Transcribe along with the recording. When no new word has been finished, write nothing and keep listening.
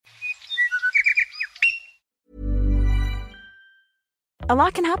A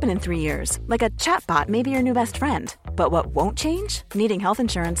lot can happen in 3 years, like a chatbot may be your new best friend. But what won't change? Needing health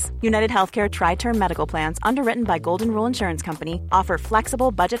insurance. United Healthcare Tri-Term Medical Plans, underwritten by Golden Rule Insurance Company, offer flexible,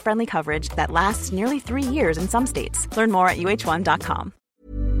 budget-friendly coverage that lasts nearly 3 years in some states. Learn more at uh1.com.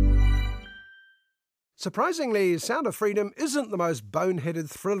 Surprisingly, Sound of Freedom isn't the most boneheaded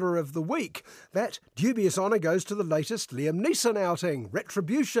thriller of the week. That dubious honour goes to the latest Liam Neeson outing,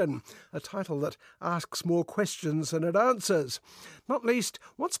 Retribution, a title that asks more questions than it answers. Not least,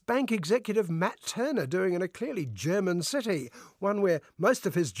 what's bank executive Matt Turner doing in a clearly German city, one where most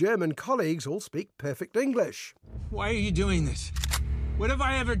of his German colleagues all speak perfect English? Why are you doing this? What have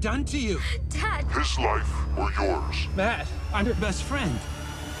I ever done to you? Dad! His life or yours? Matt, I'm your best friend.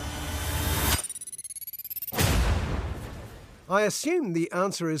 I assume the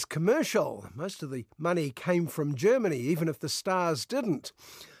answer is commercial. Most of the money came from Germany, even if the stars didn't.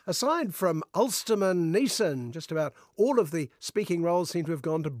 Aside from Ulsterman Neeson, just about all of the speaking roles seem to have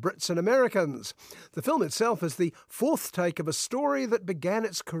gone to Brits and Americans. The film itself is the fourth take of a story that began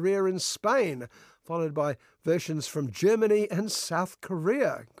its career in Spain, followed by versions from Germany and South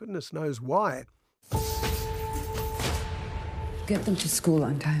Korea. Goodness knows why. Get them to school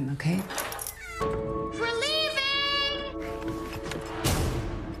on time, okay?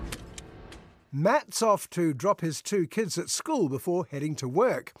 Matt's off to drop his two kids at school before heading to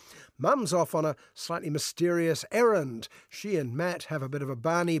work. Mum's off on a slightly mysterious errand. She and Matt have a bit of a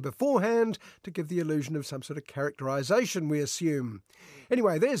Barney beforehand to give the illusion of some sort of characterisation, we assume.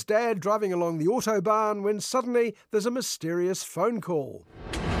 Anyway, there's Dad driving along the autobahn when suddenly there's a mysterious phone call.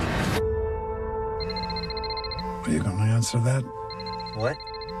 Are you going to answer that? What?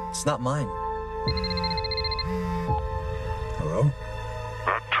 It's not mine. Hello?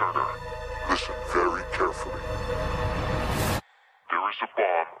 Matt Turner, listen very carefully. There is a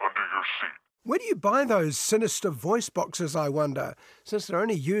bomb under your seat. Where do you buy those sinister voice boxes, I wonder? Since they're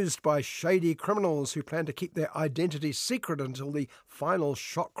only used by shady criminals who plan to keep their identity secret until the final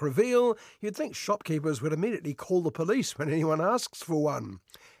shock reveal, you'd think shopkeepers would immediately call the police when anyone asks for one.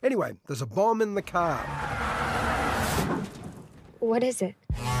 Anyway, there's a bomb in the car. What is it?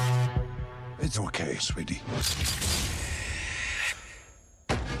 It's okay, sweetie.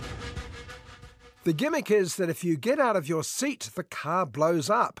 The gimmick is that if you get out of your seat, the car blows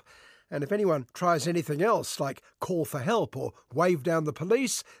up. And if anyone tries anything else, like call for help or wave down the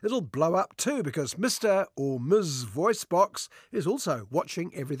police, it'll blow up too, because Mr. or Ms. Voicebox is also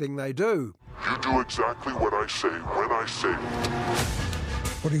watching everything they do. You do exactly what I say when I say it.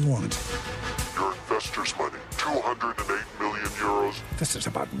 What do you want? Your investors' money, 208 million euros. This is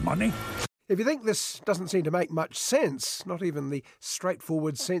about money? If you think this doesn't seem to make much sense, not even the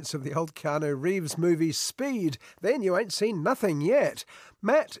straightforward sense of the old Keanu Reeves movie Speed, then you ain't seen nothing yet.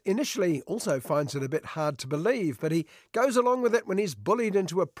 Matt initially also finds it a bit hard to believe, but he goes along with it when he's bullied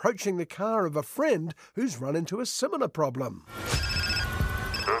into approaching the car of a friend who's run into a similar problem.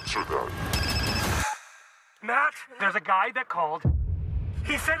 Answer that. Matt, there's a guy that called.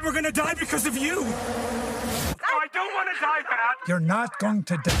 He said we're gonna die because of you. I don't want to die, Matt. You're not going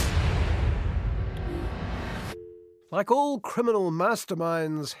to die. Like all criminal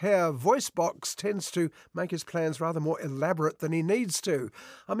masterminds, Herr Voicebox tends to make his plans rather more elaborate than he needs to.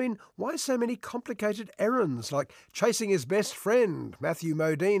 I mean, why so many complicated errands, like chasing his best friend, Matthew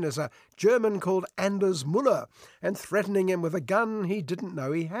Modine, as a German called Anders Muller, and threatening him with a gun he didn't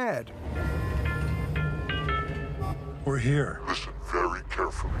know he had? We're here. Listen very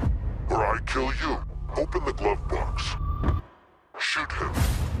carefully, or I kill you. Open the glove box. Shoot him.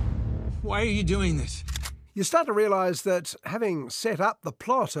 Why are you doing this? You start to realise that having set up the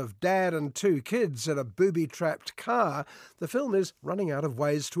plot of Dad and two kids in a booby-trapped car, the film is running out of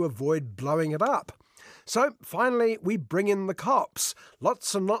ways to avoid blowing it up. So, finally, we bring in the cops.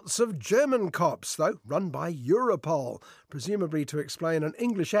 Lots and lots of German cops, though, run by Europol, presumably to explain an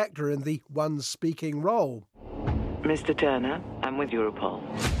English actor in the one speaking role. Mr. Turner, I'm with Europol.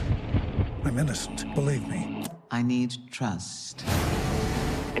 I'm innocent, believe me. I need trust.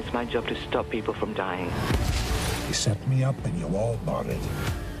 It's my job to stop people from dying. You set me up and you all bought it.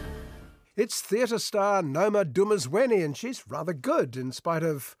 It's theatre star Noma Dumezweni, and she's rather good in spite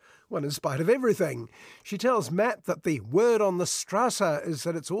of everything. She tells Matt that the word on the Strasse is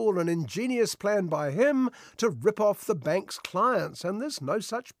that it's all an ingenious plan by him to rip off the bank's clients, and there's no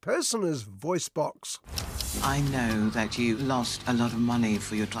such person as Voicebox. I know that you lost a lot of money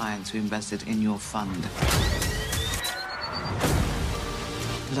for your clients who invested in your fund.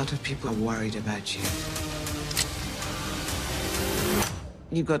 A lot of people are worried about you.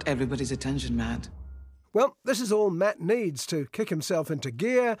 You got everybody's attention, Matt. Well, this is all Matt needs to kick himself into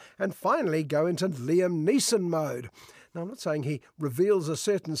gear and finally go into Liam Neeson mode. Now, I'm not saying he reveals a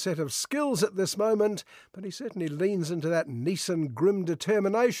certain set of skills at this moment, but he certainly leans into that Neeson grim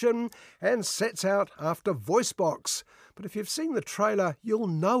determination and sets out after Voice Box. But if you've seen the trailer, you'll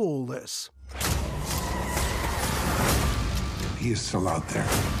know all this. He is still out there.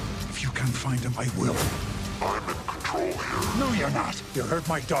 If you can find him, I will. I'm in control here. No, you're not. You hurt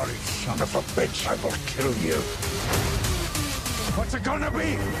my daughter, you son of a bitch. I will kill you. What's it gonna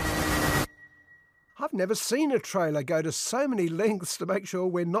be? I've never seen a trailer go to so many lengths to make sure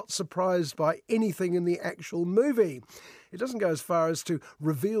we're not surprised by anything in the actual movie. It doesn't go as far as to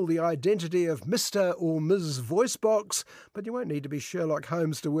reveal the identity of Mr. or Ms. Voicebox, but you won't need to be Sherlock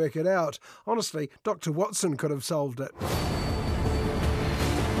Holmes to work it out. Honestly, Dr. Watson could have solved it.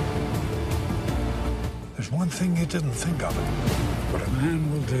 There's one thing you didn't think of. What a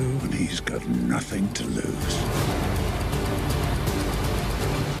man will do when he's got nothing to lose.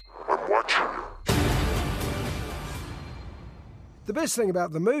 I'm watching you. The best thing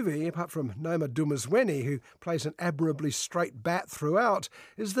about the movie, apart from Noma Dumezweni, who plays an admirably straight bat throughout,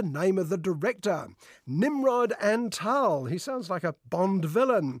 is the name of the director, Nimrod Antal. He sounds like a Bond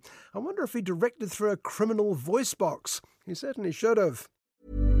villain. I wonder if he directed through a criminal voice box. He certainly should have.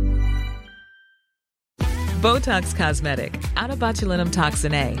 Botox Cosmetic, out of botulinum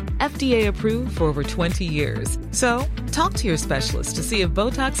toxin A, FDA approved for over 20 years. So, talk to your specialist to see if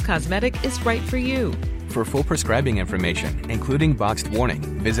Botox Cosmetic is right for you. For full prescribing information, including boxed warning,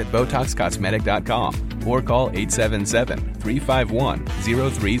 visit BotoxCosmetic.com or call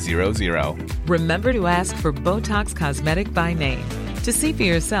 877-351-0300. Remember to ask for Botox Cosmetic by name. To see for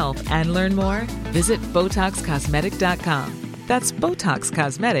yourself and learn more, visit BotoxCosmetic.com. That's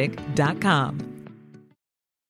BotoxCosmetic.com.